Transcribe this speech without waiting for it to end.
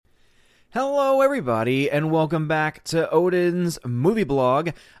Hello everybody, and welcome back to Odin's Movie Blog.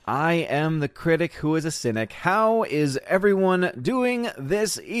 I am the critic who is a cynic. How is everyone doing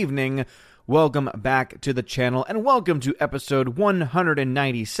this evening? Welcome back to the channel, and welcome to episode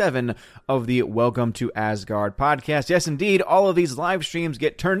 197 of the Welcome to Asgard podcast. Yes, indeed, all of these live streams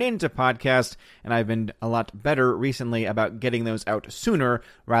get turned into podcasts, and I've been a lot better recently about getting those out sooner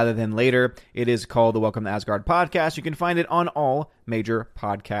rather than later. It is called the Welcome to Asgard podcast. You can find it on all major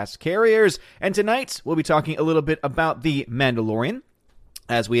podcast carriers. And tonight, we'll be talking a little bit about The Mandalorian,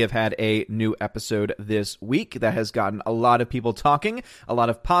 as we have had a new episode this week that has gotten a lot of people talking, a lot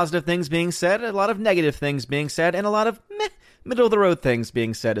of positive things being said, a lot of negative things being said, and a lot of middle-of-the-road things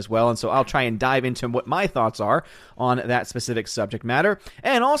being said as well. And so I'll try and dive into what my thoughts are on that specific subject matter.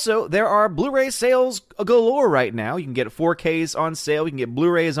 And also, there are Blu-ray sales galore right now. You can get 4Ks on sale, you can get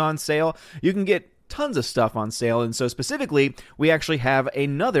Blu-rays on sale, you can get tons of stuff on sale, and so specifically, we actually have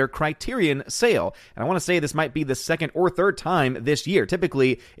another Criterion sale. And I want to say this might be the second or third time this year.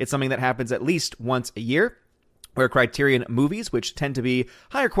 Typically, it's something that happens at least once a year, where Criterion movies, which tend to be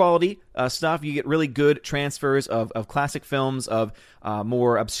higher quality stuff, you get really good transfers of classic films, of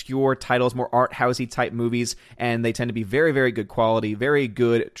more obscure titles, more art housey type movies, and they tend to be very, very good quality, very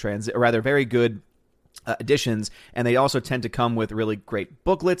good very good editions, and they also tend to come with really great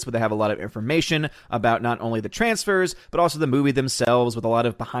booklets where they have a lot of information about not only the transfers but also the movie themselves, with a lot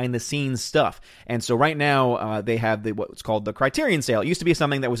of behind the scenes stuff. And so right now they have what's called the Criterion sale. It used to be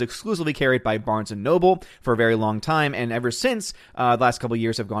something that was exclusively carried by Barnes & Noble for a very long time, and ever since the last couple of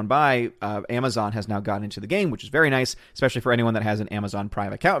years have gone by, Amazon has now gotten into the game, which is very nice, especially for anyone that has an Amazon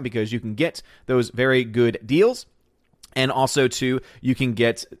Prime account, because you can get those very good deals. And also, too, you can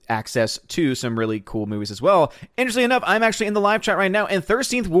get access to some really cool movies as well. Interestingly enough, I'm actually in the live chat right now, and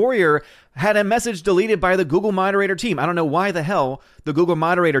 13th Warrior had a message deleted by the Google moderator team. I don't know why the hell the Google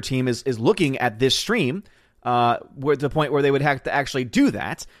moderator team is looking at this stream, to the point where they would have to actually do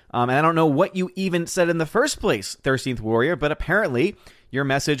that. And I don't know what you even said in the first place, 13th Warrior, but apparently your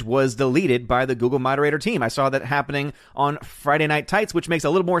message was deleted by the Google moderator team. I saw that happening on Friday Night Tights, which makes a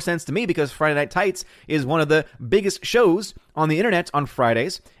little more sense to me because Friday Night Tights is one of the biggest shows on the internet on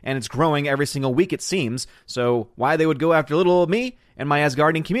Fridays, and it's growing every single week, it seems. So why they would go after little old me and my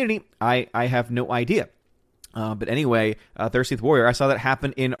Asgardian community, I have no idea. But anyway, 13th Warrior, I saw that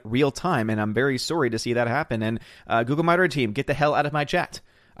happen in real time, and I'm very sorry to see that happen. And Google moderator team, get the hell out of my chat.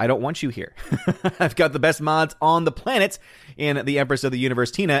 I don't want you here. I've got the best mods on the planet in the Empress of the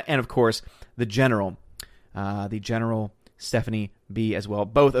Universe, Tina, and of course, the General Stephanie B as well,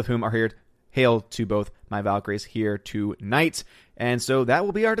 both of whom are here. Hail to both my Valkyries here tonight. And so that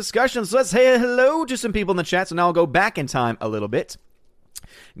will be our discussion. So let's say hello to some people in the chat. So now I'll go back in time a little bit.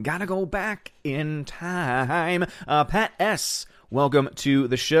 Gotta go back in time. Pat S., welcome to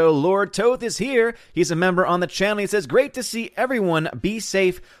the show. Lord Toth is here. He's a member on the channel. He says, great to see everyone. Be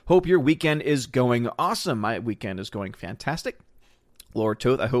safe. Hope your weekend is going awesome. My weekend is going fantastic. Lord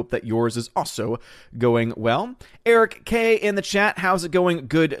Toth, I hope that yours is also going well. Eric K. in the chat, how's it going,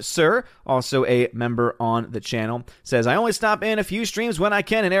 good sir? Also a member on the channel, says, I only stop in a few streams when I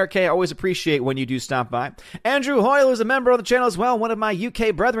can, and Eric K., I always appreciate when you do stop by. Andrew Hoyle is a member on the channel as well. One of my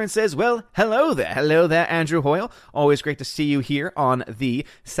UK brethren says, well, hello there, Andrew Hoyle. Always great to see you here on the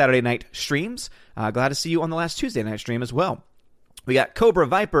Saturday night streams. Glad to see you on the last Tuesday night stream as well. We got Cobra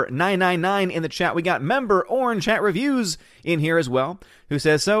Viper 999 in the chat. We got member Orange Chat Reviews in here as well, who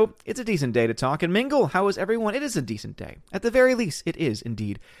says, so, it's a decent day to talk and mingle. How is everyone? It is a decent day. At the very least, it is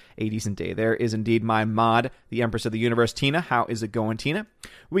indeed a decent day. There is indeed my mod, the Empress of the Universe, Tina. How is it going, Tina?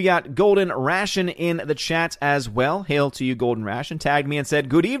 We got Golden Ration in the chat as well. Hail to you, Golden Ration. Tagged me and said,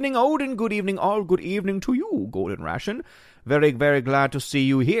 good evening, Odin. Good evening, all. Good evening to you, Golden Ration. Very, very glad to see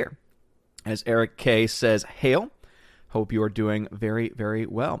you here. As Eric K. says, hail. Hope you are doing very, very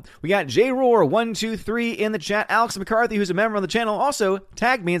well. We got JRoar123 in the chat. Alex McCarthy, who's a member on the channel, also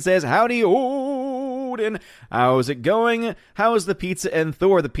tagged me and says, howdy, Odin. How's it going? How is the pizza and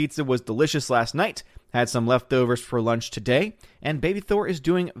Thor? The pizza was delicious last night. Had some leftovers for lunch today. And baby Thor is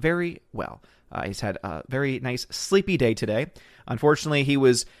doing very well. He's had a very nice sleepy day today. Unfortunately, he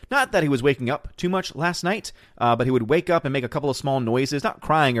was waking up too much last night, but he would wake up and make a couple of small noises, not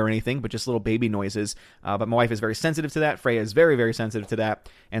crying or anything, but just little baby noises. But my wife is very sensitive to that. Freya is very, very sensitive to that.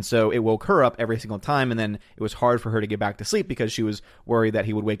 And so it woke her up every single time, and then it was hard for her to get back to sleep because she was worried that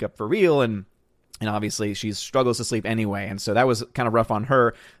he would wake up for real, and obviously she struggles to sleep anyway, and so that was kind of rough on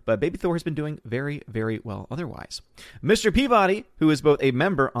her, but baby Thor has been doing very, very well otherwise. Mr. Peabody, who is both a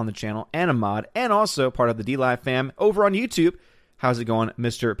member on the channel and a mod, and also part of the DLive fam over on YouTube. How's it going,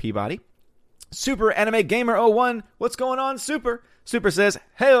 Mr. Peabody? Super Anime Gamer 01, what's going on, Super? Super says,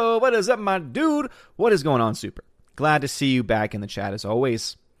 hey, what is up, my dude? What is going on, Super? Glad to see you back in the chat as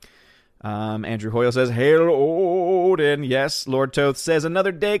always. Andrew Hoyle says, hail Odin. Yes, Lord Toth says,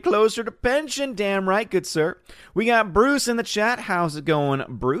 another day closer to pension. Damn right, good sir. We got Bruce in the chat. How's it going,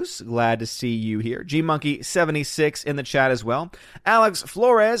 Bruce? Glad to see you here. GMonkey76 in the chat as well. Alex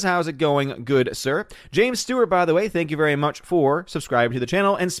Flores, how's it going, good sir? James Stewart, by the way, thank you very much for subscribing to the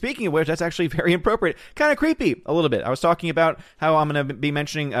channel. And speaking of which, that's actually very appropriate. Kind of creepy, a little bit. I was talking about how I'm going to be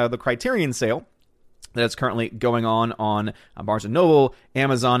mentioning the Criterion sale that's currently going on Barnes & Noble,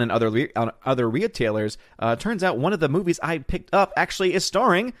 Amazon, and other retailers. Turns out one of the movies I picked up actually is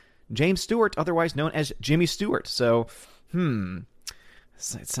starring James Stewart, otherwise known as Jimmy Stewart. So,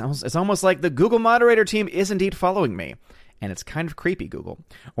 it's almost like the Google moderator team is indeed following me. And it's kind of creepy, Google.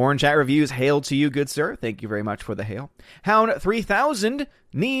 Orange Chat Reviews, hail to you, good sir. Thank you very much for the hail. Hound 3000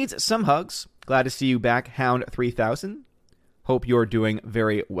 needs some hugs. Glad to see you back, Hound 3000. Hope you're doing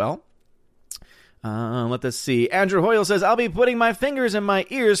very well. Let us see. Andrew Hoyle says, I'll be putting my fingers in my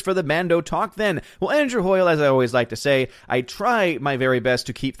ears for the Mando talk then. Well, Andrew Hoyle, as I always like to say, I try my very best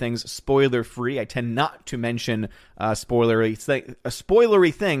to keep things spoiler-free. I tend not to mention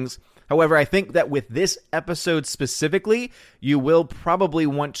spoilery things. However, I think that with this episode specifically, you will probably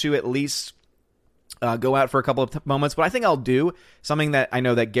want to at least go out for a couple of moments. But I think I'll do something that I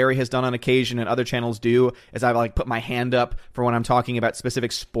know that Gary has done on occasion and other channels do, is I put my hand up for when I'm talking about specific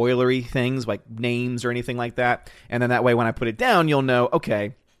spoilery things like names or anything like that. And then that way when I put it down, you'll know,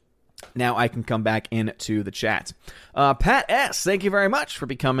 okay, now I can come back into the chat. Pat S., thank you very much for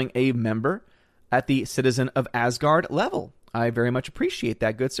becoming a member at the Citizen of Asgard level. I very much appreciate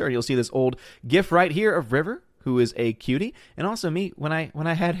that, good sir. You'll see this old gif right here of River, who is a cutie, and also me when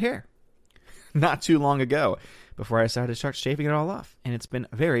I had hair. Not too long ago, before I decided to start shaving it all off. And it's been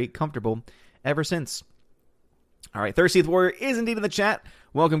very comfortable ever since. All right, Thirstieth Warrior is indeed in the chat.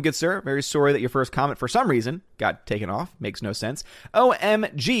 Welcome, good sir. Very sorry that your first comment, for some reason, got taken off. Makes no sense.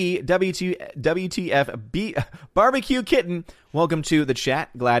 OMG, WTF, Barbecue Kitten. Welcome to the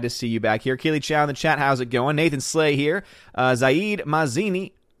chat. Glad to see you back here. Keely Chow in the chat. How's it going? Nathan Slay here. Zaid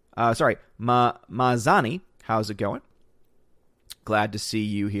Mazani. Mazani. How's it going? Glad to see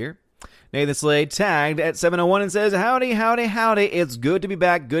you here. Nathan Slay tagged at 701 and says, howdy, howdy, howdy. It's good to be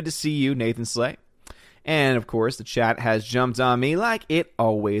back. Good to see you, Nathan Slay. And, of course, the chat has jumped on me like it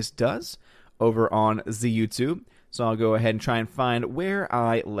always does over on the YouTube. So I'll go ahead and try and find where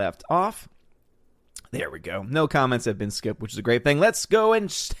I left off. There we go. No comments have been skipped, which is a great thing. Let's go and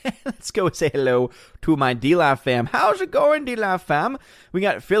say hello to my D-Live fam. How's it going, D-Live fam? We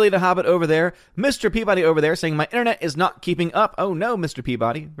got Philly the Hobbit over there. Mr. Peabody over there saying my internet is not keeping up. Oh no, Mr.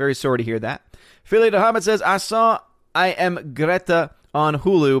 Peabody. Very sorry to hear that. Philly the Hobbit says, I Am Greta on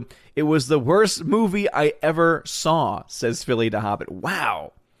Hulu. It was the worst movie I ever saw, says Philly the Hobbit.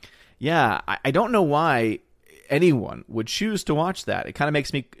 Wow. Yeah, I don't know why anyone would choose to watch that. It kind of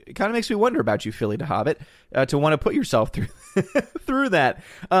makes me wonder about you, Philly the Hobbit, to want to put yourself through through that.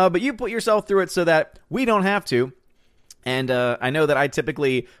 But you put yourself through it so that we don't have to. And I know that I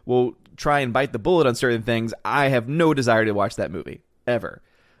typically will try and bite the bullet on certain things. I have no desire to watch that movie ever.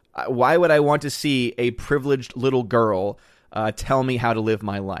 Why would I want to see a privileged little girl tell me how to live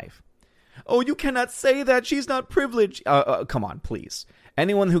my life? Oh, you cannot say that. She's not privileged. Come on, please.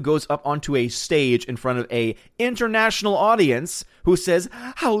 Anyone who goes up onto a stage in front of a international audience who says,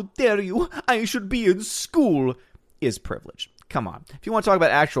 how dare you, I should be in school, is privileged. Come on. If you want to talk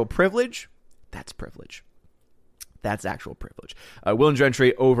about actual privilege, that's privilege. That's actual privilege. Will and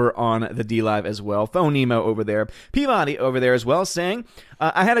Gentry over on the D-Live as well. Phone Nemo over there. Peabody over there as well saying,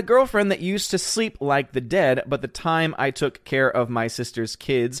 I had a girlfriend that used to sleep like the dead, but the time I took care of my sister's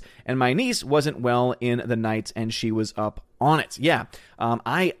kids and my niece wasn't well in the night and she was up on it. Yeah,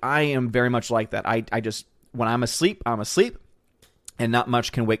 I am very much like that. I just, when I'm asleep, and not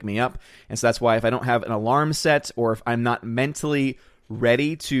much can wake me up. And so that's why if I don't have an alarm set or if I'm not mentally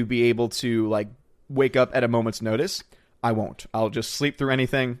ready to be able to wake up at a moment's notice, I won't. I'll just sleep through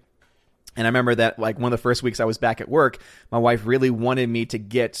anything. And I remember that one of the first weeks I was back at work, my wife really wanted me to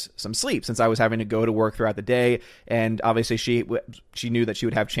get some sleep since I was having to go to work throughout the day. And obviously she knew that she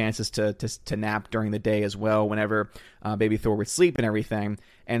would have chances to nap during the day as well whenever baby Thor would sleep and everything.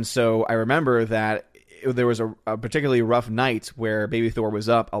 And so I remember that there was a particularly rough night where baby Thor was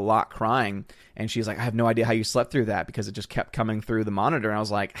up a lot crying. And she's like, I have no idea how you slept through that because it just kept coming through the monitor. And I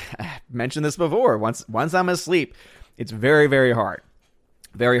was like, I mentioned this before. Once I'm asleep, it's very, very hard.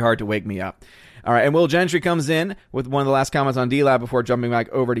 Very hard to wake me up. All right, and Will Gentry comes in with one of the last comments on D-Lab before jumping back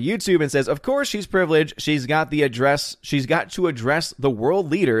over to YouTube and says, of course she's privileged. She's got to address the world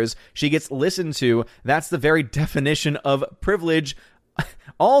leaders. She gets listened to. That's the very definition of privilege.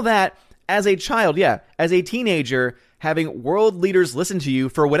 All that as a child, as a teenager, having world leaders listen to you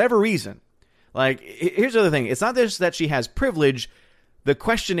for whatever reason. Like, here's the other thing. It's not just that she has privilege. The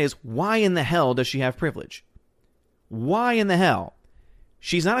question is, why in the hell does she have privilege? Why in the hell?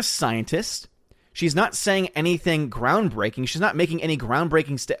 She's not a scientist. She's not saying anything groundbreaking. She's not making any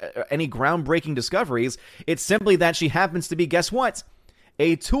groundbreaking discoveries. It's simply that she happens to be, guess what?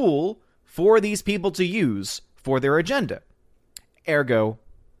 A tool for these people to use for their agenda. Ergo,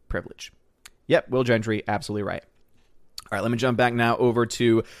 privilege. Yep, Will Gentry, absolutely right. All right, let me jump back now over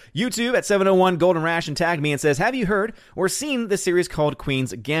to YouTube at 701 Golden Rash and tagged me and says, have you heard or seen the series called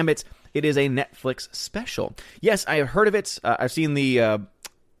Queen's Gambit? It is a Netflix special. Yes, I have heard of it. I've seen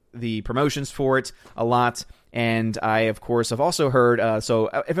the promotions for it a lot, and I, of course, have also heard, so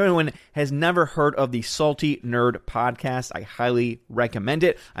if anyone has never heard of the Salty Nerd podcast, I highly recommend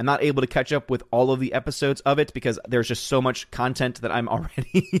it. I'm not able to catch up with all of the episodes of it because there's just so much content that I'm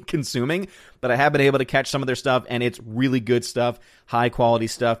already consuming, but I have been able to catch some of their stuff, and it's really good stuff, high-quality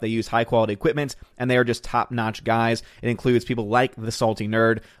stuff. They use high-quality equipment, and they are just top-notch guys. It includes people like the Salty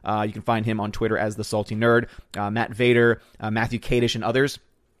Nerd. You can find him on Twitter as the Salty Nerd, Matt Vader, Matthew Kadish, and others.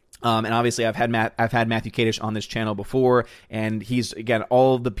 And obviously, I've had Matthew Kadish on this channel before, and he's, again,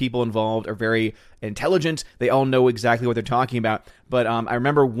 all of the people involved are very intelligent. They all know exactly what they're talking about. But I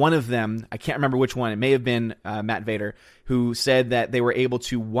remember one of them, I can't remember which one, it may have been Matt Vader, who said that they were able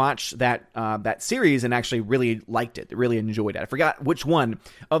to watch that series and actually really liked it, really enjoyed it. I forgot which one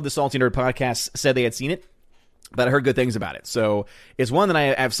of the Salty Nerd podcasts said they had seen it, but I heard good things about it. So it's one that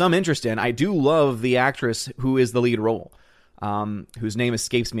I have some interest in. I do love the actress who is the lead role. Whose name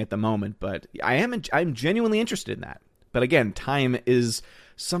escapes me at the moment, but I'm genuinely interested in that. But again, time is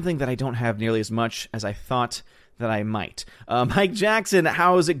something that I don't have nearly as much as I thought that I might. Mike Jackson,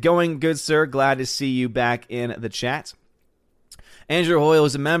 how's it going, good sir? Glad to see you back in the chat. Andrew Hoyle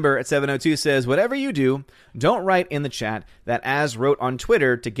is a member at 702, says, whatever you do, don't write in the chat that Az wrote on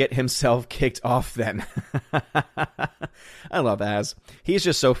Twitter to get himself kicked off then. I love Az. He's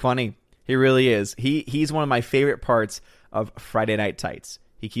just so funny. He really is. He's one of my favorite parts of Friday Night Tights.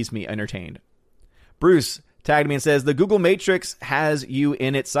 He keeps me entertained. Bruce tagged me and says, the Google Matrix has you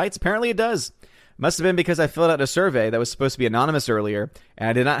in its sights. Apparently it does. Must have been because I filled out a survey that was supposed to be anonymous earlier, and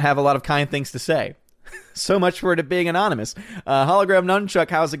I did not have a lot of kind things to say. So much for it being anonymous. Hologram Nunchuck,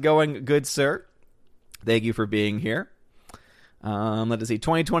 how's it going, good sir? Thank you for being here. Let's see.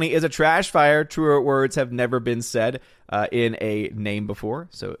 2020 is a trash fire. Truer words have never been said in a name before,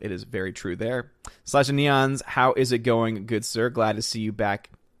 so it is very true there. Slash of Neons, how is it going, good sir? Glad to see you back.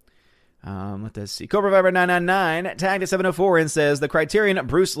 Let's see. Cobra Viber 999 tagged at 704 and says the Criterion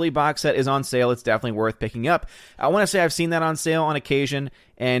Bruce Lee box set is on sale. It's definitely worth picking up. I want to say I've seen that on sale on occasion,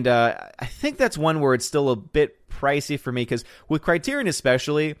 and I think that's one where it's still a bit pricey for me, because with Criterion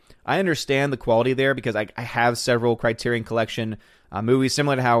especially, I understand the quality there because I have several Criterion Collection movies,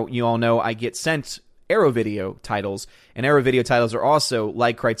 similar to how you all know I get sent Arrow Video titles, and Arrow Video titles are also,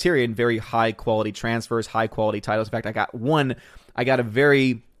 like Criterion, very high quality transfers, high quality titles. In fact, I was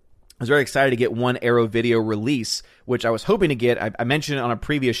very excited to get one Arrow Video release, which I was hoping to get. I mentioned it on a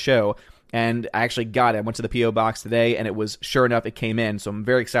previous show, and I actually got it. I went to the P.O. box today, and it was, sure enough, it came in. So I'm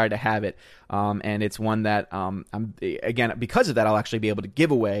very excited to have it. And it's one that, again, because of that, I'll actually be able to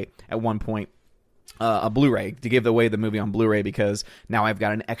give away at one point a Blu-ray, to give away the movie on Blu-ray, because now I've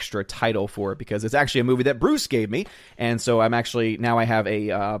got an extra title for it, because it's actually a movie that Bruce gave me, and so I'm actually, now I have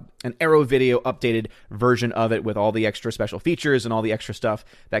an Arrow Video updated version of it with all the extra special features and all the extra stuff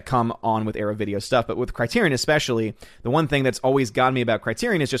that come on with Arrow Video stuff. But with Criterion especially, the one thing that's always gotten me about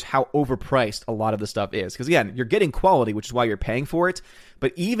Criterion is just how overpriced a lot of the stuff is, because again, you're getting quality, which is why you're paying for it,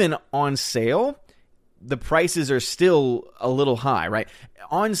 but even on sale, the prices are still a little high, right?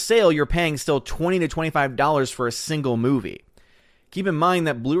 On sale, you're paying still $20 to $25 for a single movie. Keep in mind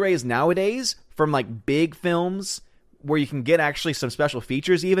that Blu-rays nowadays, from like big films where you can get actually some special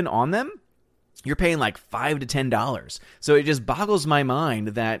features even on them, you're paying like $5 to $10. So it just boggles my mind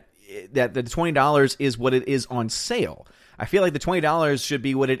that the $20 is what it is on sale. I feel like the $20 should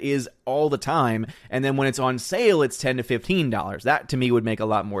be what it is all the time, and then when it's on sale, it's $10 to $15. That, to me, would make a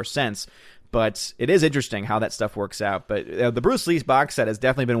lot more sense. But it is interesting how that stuff works out. But the Bruce Lee box set has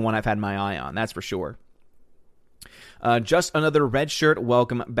definitely been one I've had my eye on, that's for sure. Just another red shirt.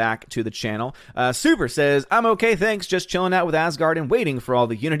 Welcome back to the channel. Super says, I'm okay, thanks. Just chilling out with Asgard and waiting for all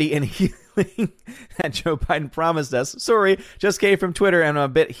the unity and healing that Joe Biden promised us. Sorry, just came from Twitter and I'm a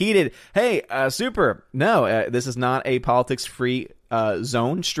bit heated. Hey, super. No, this is not a politics-free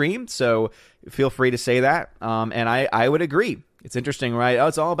zone stream, so feel free to say that. And I would agree. It's interesting, right? Oh,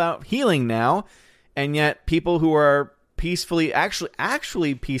 it's all about healing now, and yet people who are peacefully,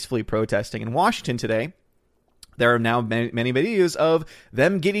 actually peacefully protesting in Washington today, there are now many videos of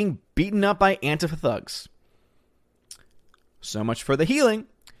them getting beaten up by Antifa thugs. So much for the healing.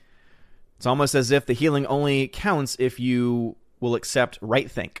 It's almost as if the healing only counts if you will accept right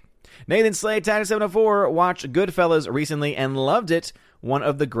think. Nathan Slade, Titan 704, watched Goodfellas recently and loved it. One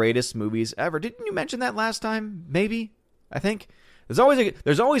of the greatest movies ever. Didn't you mention that last time? Maybe? I think. There's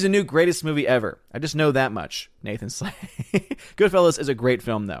always a new greatest movie ever. I just know that much, Nathan Slade. Goodfellas is a great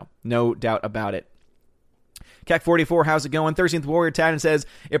film, though. No doubt about it. Kek44, how's it going? 13th Warrior Titan says,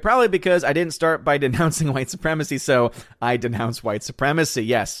 it probably because I didn't start by denouncing white supremacy, so I denounce white supremacy.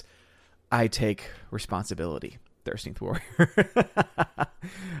 Yes, I take responsibility. 13th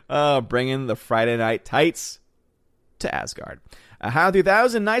Warrior. Bringing the Friday night tights to Asgard. Hound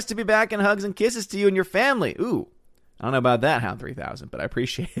 3000, nice to be back, and hugs and kisses to you and your family. Ooh, I don't know about that, Hound 3000, but I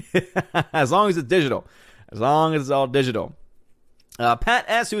appreciate it. As long as it's digital. As long as it's all digital. Pat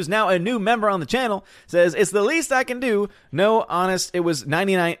S., who's now a new member on the channel, says, it's the least I can do. No, honest, it was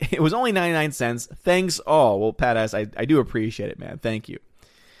 99. It was only 99 cents. Thanks all. Well, Pat S., I do appreciate it, man. Thank you.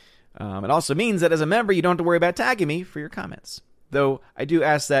 It also means that as a member, you don't have to worry about tagging me for your comments. Though I do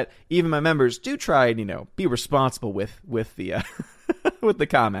ask that even my members do try and, be responsible with the with the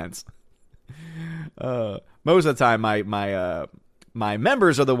comments. Most of the time, my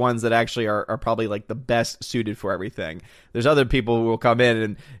members are the ones that actually are probably like the best suited for everything. There's other people who will come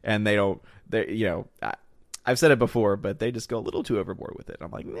in and they don't. I've said it before, but they just go a little too overboard with it.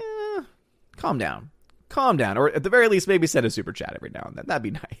 I'm like, calm down. Or at the very least, maybe send a super chat every now and then. That'd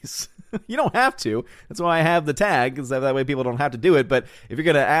be nice. You don't have to. That's why I have the tag, because that way people don't have to do it. But if you're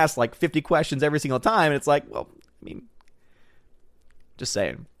going to ask like 50 questions every single time, it's like, well, I mean, just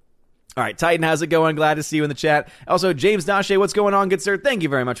saying. All right, Titan, how's it going? Glad to see you in the chat. Also, James Dashe, what's going on, good sir? Thank you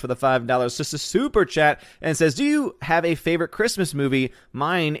very much for the $5. Just a super chat. And it says, do you have a favorite Christmas movie?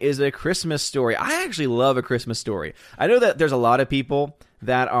 Mine is A Christmas Story. I actually love A Christmas Story. I know that there's a lot of people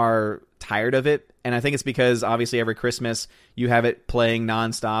that are tired of it, and I think it's because, obviously, every Christmas you have it playing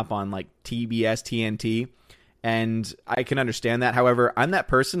nonstop on, like, TBS, TNT, and I can understand that. However, I'm that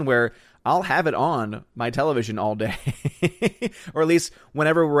person where I'll have it on my television all day, or at least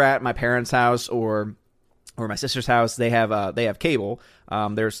whenever we're at my parents' house or my sister's house. They have cable.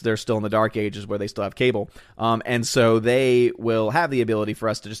 They're still in the dark ages where they still have cable, and so they will have the ability for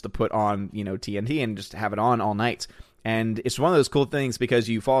us to put on TNT and just have it on all night. And it's one of those cool things because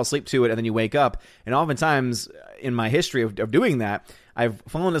you fall asleep to it and then you wake up. And oftentimes in my history of doing that, I've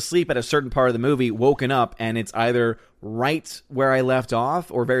fallen asleep at a certain part of the movie, woken up, and it's either right where I left off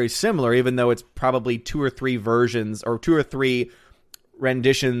or very similar, even though it's probably 2 or 3 versions or 2 or 3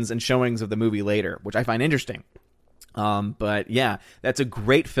 renditions and showings of the movie later, which I find interesting. But yeah, that's a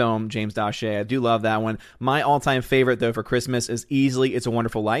great film, James Dashe. I do love that one. My all-time favorite, though, for Christmas is easily It's a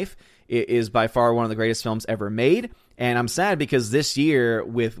Wonderful Life. It is by far one of the greatest films ever made. And I'm sad because this year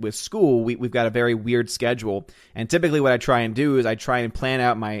with school, we've got a very weird schedule. And typically what I try and do is I try and plan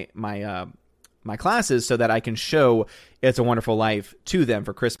out my classes so that I can show It's a Wonderful Life to them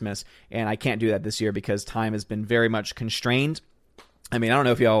for Christmas. And I can't do that this year because time has been very much constrained. I mean, I don't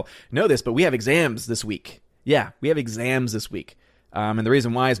know if y'all know this, but we have exams this week. Yeah, we have exams this week. And the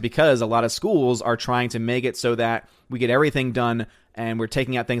reason why is because a lot of schools are trying to make it so that we get everything done, and we're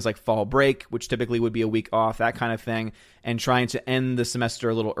taking out things like fall break, which typically would be a week off, that kind of thing, and trying to end the semester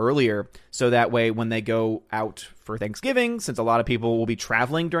a little earlier so that way when they go out for Thanksgiving, since a lot of people will be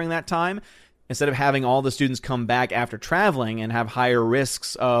traveling during that time, instead of having all the students come back after traveling and have higher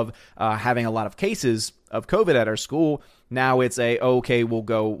risks of having a lot of cases of COVID at our school, now it's okay,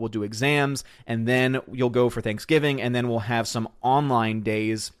 we'll do exams, and then you'll go for Thanksgiving, and then we'll have some online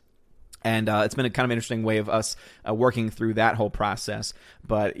days. And it's been a kind of interesting way of us working through that whole process.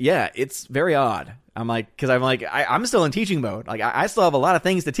 But yeah, it's very odd. I'm still in teaching mode. Like I still have a lot of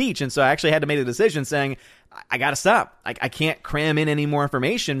things to teach. And so I actually had to make a decision saying, I got to stop. I can't cram in any more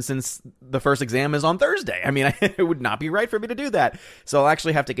information since the first exam is on Thursday. I mean, it would not be right for me to do that. So I'll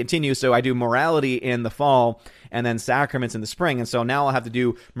actually have to continue. So I do morality in the fall and then sacraments in the spring. And so now I'll have to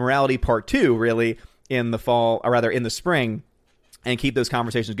do morality part 2 really in the fall, or rather in the spring, and keep those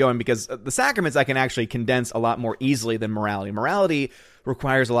conversations going, because the sacraments I can actually condense a lot more easily than morality. Morality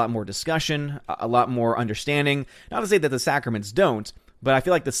requires a lot more discussion, a lot more understanding. Not to say that the sacraments don't, But I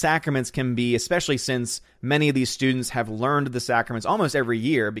feel like the sacraments can be, especially since many of these students have learned the sacraments almost every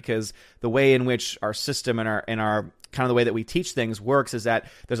year, because the way in which our system and our kind of the way that we teach things works is that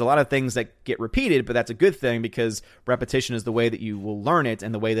there's a lot of things that get repeated, but that's a good thing because repetition is the way that you will learn it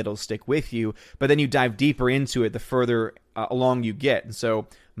and the way that it'll stick with you. But then you dive deeper into it the further along you get. And so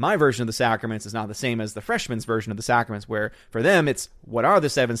my version of the sacraments is not the same as the freshman's version of the sacraments, where for them it's, what are the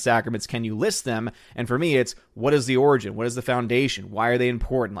 7 sacraments? Can you list them? And for me, it's, what is the origin? What is the foundation? Why are they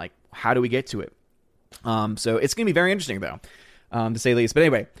important? Like, how do we get to it? So it's going to be very interesting, though, to say the least. But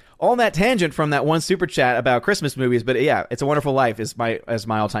anyway, all that tangent from that one super chat about Christmas movies, but yeah, It's a Wonderful Life is my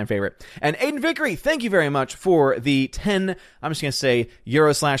all-time favorite. And Aiden Vickery, thank you very much for the 10, I'm just going to say,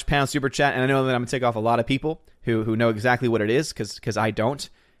 euro/pound super chat. And I know that I'm going to take off a lot of people who know exactly what it is, because I don't.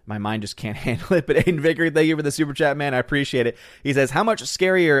 My mind just can't handle it. But Aiden Vickery, thank you for the super chat, man. I appreciate it. He says, how much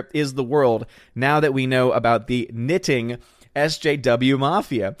scarier is the world now that we know about the knitting SJW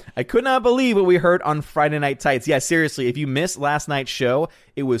Mafia? I could not believe what we heard on Friday Night Tights. Yeah, seriously, if you missed last night's show,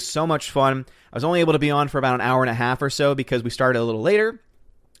 it was so much fun. I was only able to be on for about an hour and a half or so because we started a little later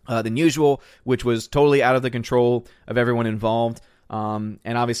than usual, which was totally out of the control of everyone involved. And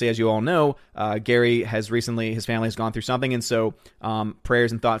obviously, as you all know, Gary has recently, his family has gone through something, and so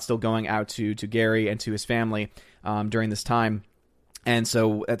prayers and thoughts still going out to Gary and to his family during this time. And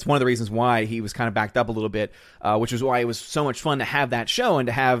so that's one of the reasons why he was kind of backed up a little bit, which was why it was so much fun to have that show and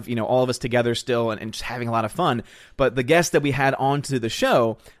to have, all of us together still and just having a lot of fun. But the guest that we had onto the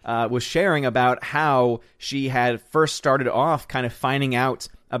show was sharing about how she had first started off kind of finding out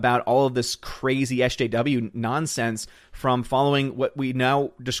about all of this crazy SJW nonsense from following what we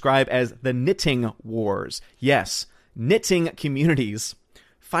now describe as the knitting wars. Yes, knitting communities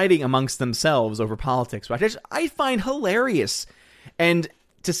fighting amongst themselves over politics, which I find hilarious. And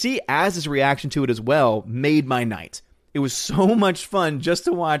to see Az's reaction to it as well made my night. It was so much fun just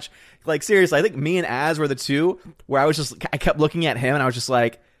to watch. Like, seriously, I think me and Az were the two where I kept looking at him and I was just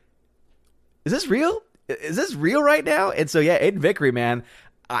like, is this real? Is this real right now? And so, yeah, Aiden Vickery, man,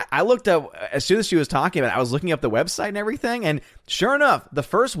 I looked up, as soon as she was talking about it, I was looking up the website and everything. And sure enough, the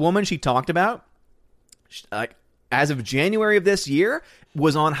first woman she talked about, as of January of this year,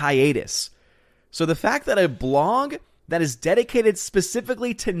 was on hiatus. So the fact that a blog that is dedicated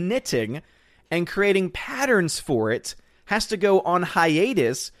specifically to knitting and creating patterns for it has to go on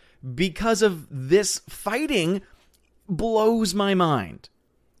hiatus because of this fighting blows my mind.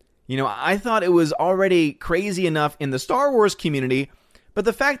 I thought it was already crazy enough in the Star Wars community, but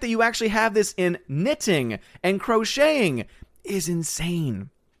the fact that you actually have this in knitting and crocheting is insane.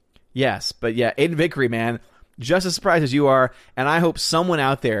 Yes, but yeah, Aiden Vickery, man, just as surprised as you are, and I hope someone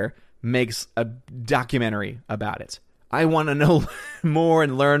out there makes a documentary about it. I want to know more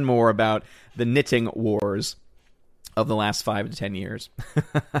and learn more about the knitting wars of the last 5 to 10 years.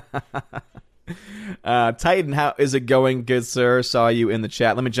 Titan, how is it going, good sir? Saw you in the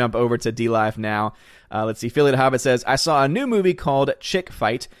chat. Let me jump over to D-Live now. Let's see. Philly the Hobbit says, I saw a new movie called Chick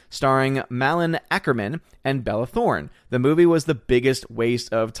Fight starring Malin Ackerman and Bella Thorne. The movie was the biggest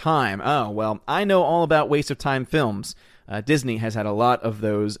waste of time. Oh, well, I know all about waste of time films. Disney has had a lot of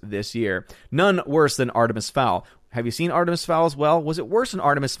those this year. None worse than Artemis Fowl. Have you seen Artemis Fowl as well? Was it worse than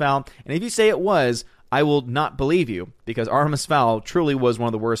Artemis Fowl? And if you say it was, I will not believe you, because Artemis Fowl truly was one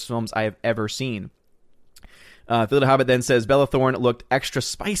of the worst films I have ever seen. Philly the Hobbit then says, Bella Thorne looked extra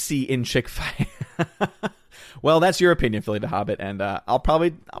spicy in Chick Fight. Well, that's your opinion, Philly the Hobbit, and I'll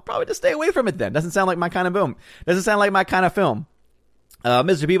probably just stay away from it then. Doesn't sound like my kind of boom. Doesn't sound like my kind of film.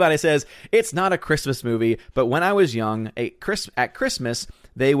 Mr. Peabody says, it's not a Christmas movie, but when I was young, at Christmas,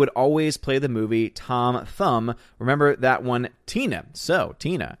 they would always play the movie Tom Thumb. Remember that one, Tina? So,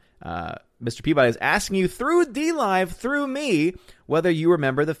 Tina, Mr. Peabody is asking you through D-Live, through me, whether you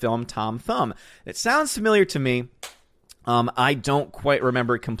remember the film Tom Thumb. It sounds familiar to me. I don't quite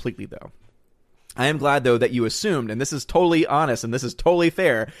remember it completely, though. I am glad, though, that you assumed, and this is totally honest, and this is totally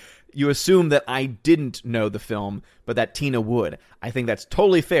fair, you assume that I didn't know the film, but that Tina would. I think that's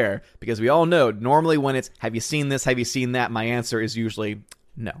totally fair, because we all know, normally when it's, have you seen this, have you seen that, my answer is usually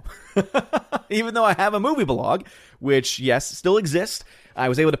no. Even though I have a movie blog, which, yes, still exists. I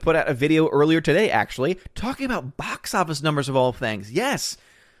was able to put out a video earlier today, actually, talking about box office numbers of all things. Yes,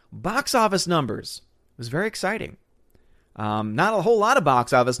 box office numbers. It was very exciting. Not a whole lot of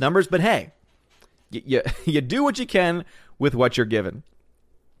box office numbers, but hey, you do what you can with what you're given.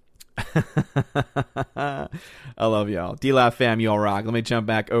 I love y'all. D-Live fam, y'all rock. Let me jump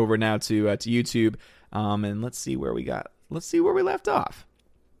back over now to YouTube, and let's see where we left off.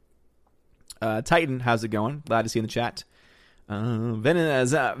 Titan, how's it going? Glad to see you in the chat. Venom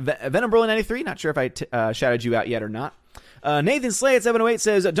Berlin 93. Not sure if I shouted you out yet or not. Nathan Slay at 708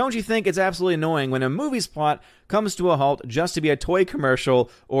 says, don't you think it's absolutely annoying when a movie's plot comes to a halt just to be a toy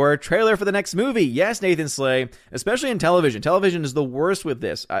commercial or a trailer for the next movie? Yes, Nathan Slay, especially in television. Television is the worst with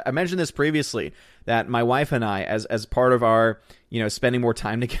this. I mentioned this previously, that my wife and I, as part of our, spending more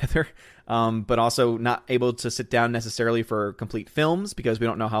time together, but also not able to sit down necessarily for complete films because we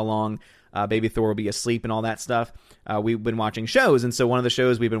don't know how long Baby Thor will be asleep and all that stuff. We've been watching shows, and so one of the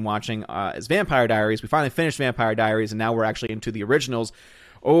shows we've been watching is Vampire Diaries. We finally finished Vampire Diaries, and now we're actually into the originals.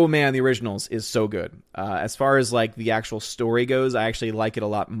 Oh man, the originals is so good. As far as like the actual story goes, I actually like it a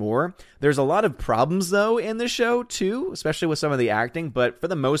lot more. There's a lot of problems though in the show too, especially with some of the acting, but for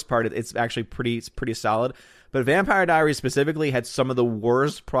the most part, it's actually pretty solid. But Vampire Diaries specifically had some of the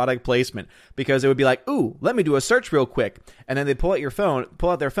worst product placement because it would be like, ooh, let me do a search real quick. And then they pull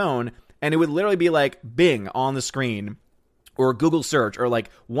out their phone, and it would literally be like Bing on the screen or Google search or like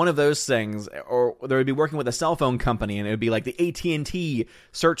one of those things. Or they would be working with a cell phone company, and it would be like the AT&T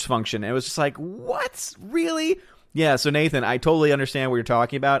search function. And it was just like, what? Really? Yeah, so Nathan, I totally understand what you're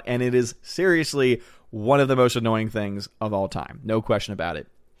talking about. And it is seriously one of the most annoying things of all time. No question about it.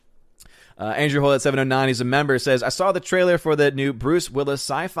 Andrew Hole at 709, he's a member, says, I saw the trailer for the new Bruce Willis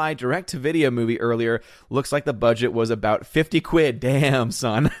sci-fi direct-to-video movie earlier. Looks like the budget was about 50 quid. Damn,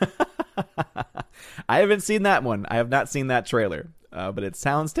 son. I haven't seen that one. I have not seen that trailer, but it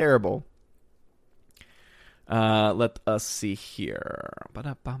sounds terrible. Let us see here.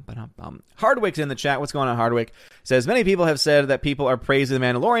 Hardwick's in the chat. What's going on, Hardwick? Says, many people have said that people are praising The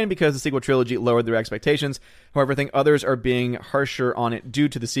Mandalorian because the sequel trilogy lowered their expectations. However, I think others are being harsher on it due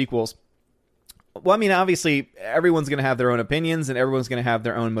to the sequels. Well, I mean, obviously, everyone's going to have their own opinions and everyone's going to have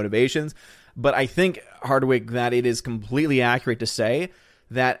their own motivations. But I think, Hardwick, that it is completely accurate to say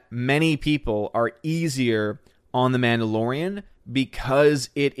that many people are easier on The Mandalorian because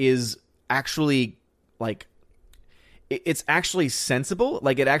it is actually, like, it's actually sensible.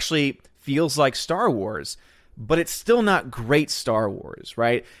 Like, it actually feels like Star Wars. But it's still not great Star Wars,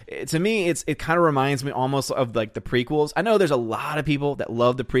 right? To me, it kind of reminds me almost of like the prequels. I know there's a lot of people that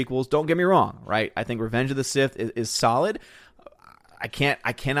love the prequels. Don't get me wrong, right? I think Revenge of the Sith is solid. I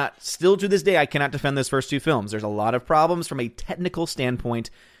cannot, still to this day, I cannot defend those first two films. There's a lot of problems from a technical standpoint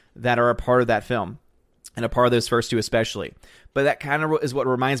that are a part of that film. And a part of those first two especially. But that kind of is what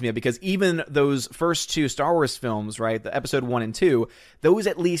reminds me of, because even those first two Star Wars films, right, the episode 1 and 2, those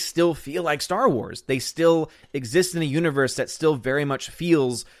at least still feel like Star Wars. They still exist in a universe that still very much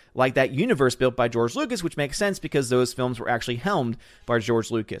feels like that universe built by George Lucas, which makes sense because those films were actually helmed by George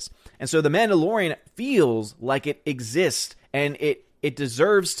Lucas. And so The Mandalorian feels like it exists, and it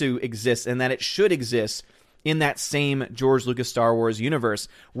deserves to exist, and that it should exist in that same George Lucas Star Wars universe.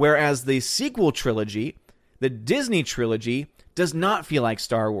 Whereas the sequel trilogy, the Disney trilogy, does not feel like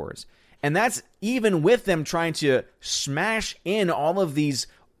Star Wars. And that's even with them trying to smash in all of these,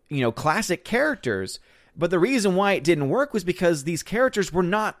 classic characters. But the reason why it didn't work was because these characters were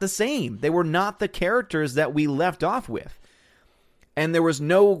not the same. They were not the characters that we left off with. And there was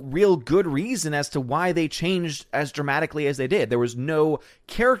no real good reason as to why they changed as dramatically as they did. There was no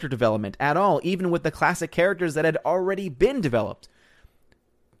character development at all, even with the classic characters that had already been developed,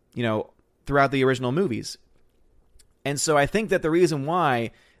 throughout the original movies. And so I think that the reason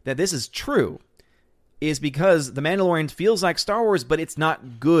why that this is true is because The Mandalorian feels like Star Wars, but it's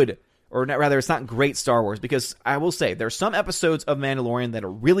not good, or rather, it's not great Star Wars. Because I will say, there are some episodes of Mandalorian that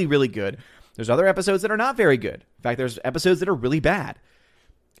are really, really good. There's other episodes that are not very good. In fact, there's episodes that are really bad.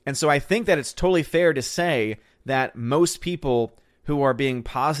 And so I think that it's totally fair to say that most people who are being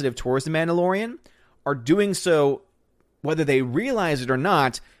positive towards The Mandalorian are doing so, whether they realize it or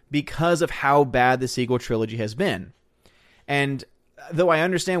not, because of how bad the sequel trilogy has been. And though I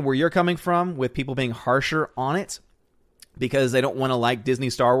understand where you're coming from with people being harsher on it because they don't want to like Disney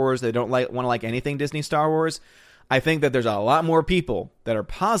Star Wars, they don't want to like anything Disney Star Wars, I think that there's a lot more people that are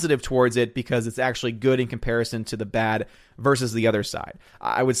positive towards it because it's actually good in comparison to the bad versus the other side.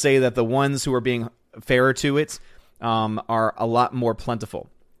 I would say that the ones who are being fairer to it are a lot more plentiful,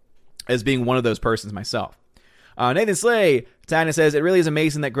 as being one of those persons myself. Nathan Slay, Tana says, it really is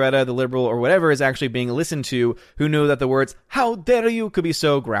amazing that Greta, the liberal or whatever, is actually being listened to. Who knew that the words, how dare you, could be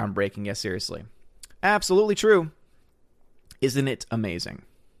so groundbreaking? Yes, seriously. Absolutely true. Isn't it amazing?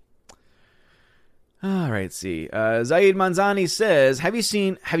 All right, see. Zaid Manzani says,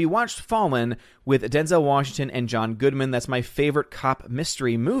 have you watched Fallen with Denzel Washington and John Goodman? That's my favorite cop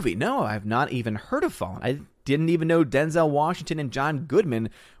mystery movie. No, I've not even heard of Fallen. I didn't even know Denzel Washington and John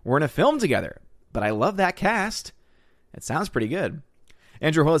Goodman were in a film together. But I love that cast. It sounds pretty good.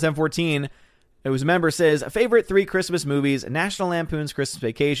 Andrew Hollis M14 who's a member, says, favorite 3 Christmas movies: National Lampoon's Christmas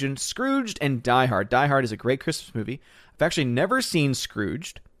Vacation, Scrooged, and Die Hard. Die Hard is a great Christmas movie. I've actually never seen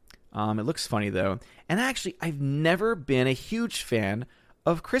Scrooged. It looks funny, though. And actually, I've never been a huge fan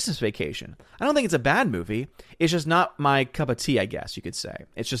of Christmas Vacation. I don't think it's a bad movie. It's just not my cup of tea, I guess you could say.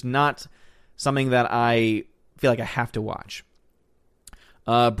 It's just not something that I feel like I have to watch.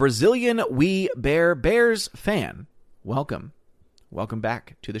 Brazilian We Bear Bears fan, welcome. Welcome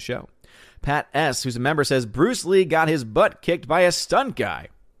back to the show. Pat S., who's a member, says, Bruce Lee got his butt kicked by a stunt guy.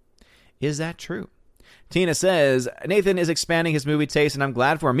 Is that true? Tina says, Nathan is expanding his movie taste, and I'm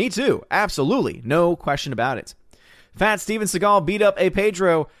glad for him. Me too. Absolutely. No question about it. Fat Steven Seagal beat up a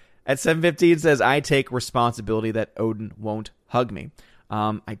Pedro at 7:15, says, I take responsibility that Odin won't hug me.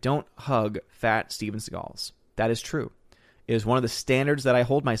 I don't hug fat Steven Seagals. That is true. It is one of the standards that I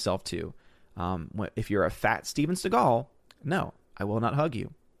hold myself to. If you're a fat Steven Seagal, no, I will not hug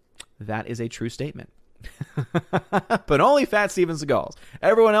you. That is a true statement. But only fat Steven Seagals.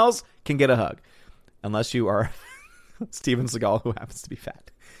 Everyone else can get a hug. Unless you are Steven Seagal, who happens to be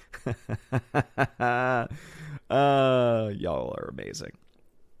fat. Y'all are amazing.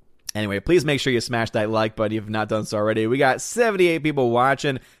 Anyway, please make sure you smash that like button if you've not done so already. We got 78 people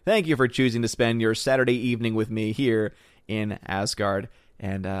watching. Thank you for choosing to spend your Saturday evening with me here in Asgard,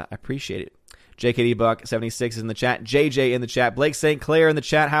 and I appreciate it. JKD Buck 76 is in the chat. JJ in the chat. Blake St. Clair in the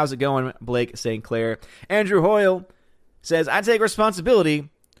chat. How's it going, Blake St. Clair? Andrew Hoyle says, I take responsibility.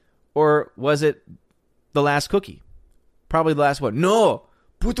 Or was it the last cookie? Probably the last one. No!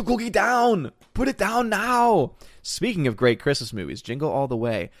 Put the cookie down! Put it down now! Speaking of great Christmas movies, Jingle All the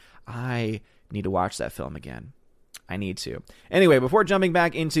Way. I need to watch that film again. I need to. Anyway, before jumping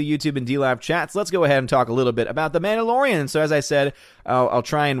back into YouTube and DLab chats, let's go ahead and talk a little bit about The Mandalorian. So as I said, I'll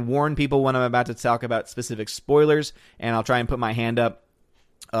try and warn people when I'm about to talk about specific spoilers, and I'll try and put my hand up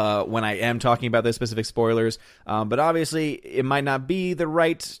when I am talking about those specific spoilers. But obviously, it might not be the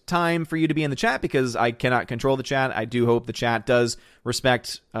right time for you to be in the chat because I cannot control the chat. I do hope the chat does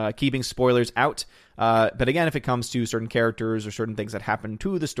respect keeping spoilers out. But again, if it comes to certain characters or certain things that happen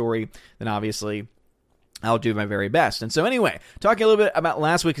to the story, then obviously I'll do my very best. And so anyway, talking a little bit about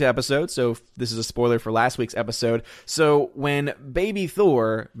last week's episode. So this is a spoiler for last week's episode. So when baby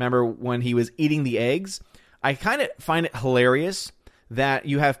Thor, remember when he was eating the eggs, I kind of find it hilarious that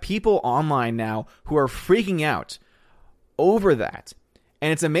you have people online now who are freaking out over that.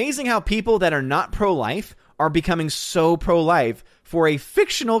 And it's amazing how people that are not pro-life are becoming so pro-life for a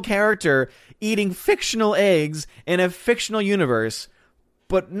fictional character eating fictional eggs in a fictional universe,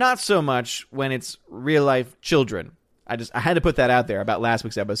 but not so much when it's real-life children. I had to put that out there about last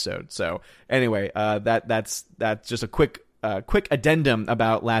week's episode. So anyway, that's just a quick addendum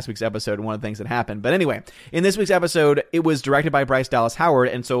about last week's episode and one of the things that happened. But anyway, in this week's episode, it was directed by Bryce Dallas Howard,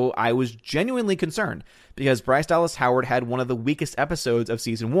 and so I was genuinely concerned because Bryce Dallas Howard had one of the weakest episodes of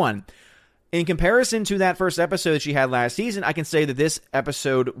season 1. In comparison to that first episode that she had last season, I can say that this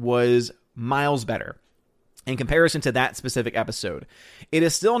episode was miles better. In comparison to that specific episode, it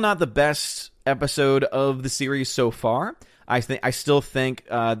is still not the best episode of the series so far. I still think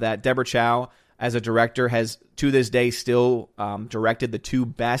that Deborah Chow, as a director, has to this day still directed the 2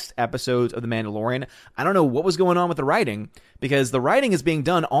 best episodes of The Mandalorian. I don't know what was going on with the writing, because the writing is being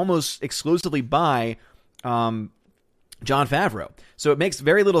done almost exclusively by Jon Favreau. So it makes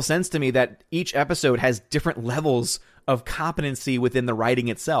very little sense to me that each episode has different levels of competency within the writing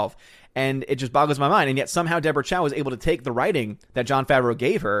itself. And it just boggles my mind. And yet somehow Deborah Chow was able to take the writing that Jon Favreau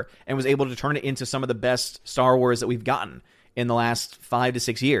gave her and was able to turn it into some of the best Star Wars that we've gotten in the last 5 to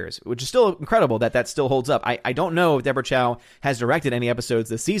 6 years, which is still incredible that still holds up. I don't know if Deborah Chow has directed any episodes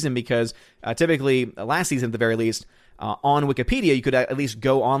this season because typically, last season at the very least, on Wikipedia, you could at least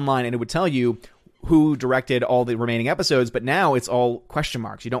go online and it would tell you who directed all the remaining episodes, but now it's all question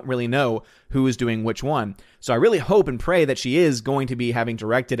marks. You don't really know who is doing which one. So I really hope and pray that she is going to be having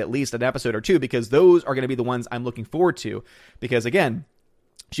directed at least an episode or 2, because those are going to be the ones I'm looking forward to. Because again,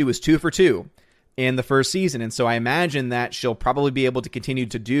 she was 2 for 2 in the first season, and so I imagine that she'll probably be able to continue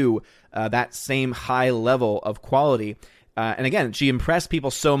to do that same high level of quality. And again, she impressed people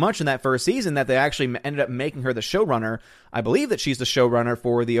so much in that first season that they actually ended up making her the showrunner. I believe that she's the showrunner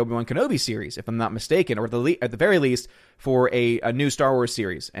for the Obi-Wan Kenobi series, if I'm not mistaken, or at the very least for a new Star Wars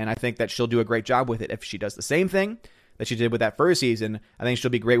series. And I think that she'll do a great job with it. If she does the same thing that she did with that first season, I think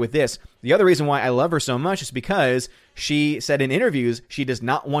she'll be great with this. The other reason why I love her so much is because she said in interviews she does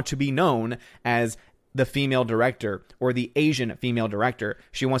not want to be known as the female director or the Asian female director.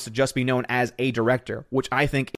 She wants to just be known as a director, which I think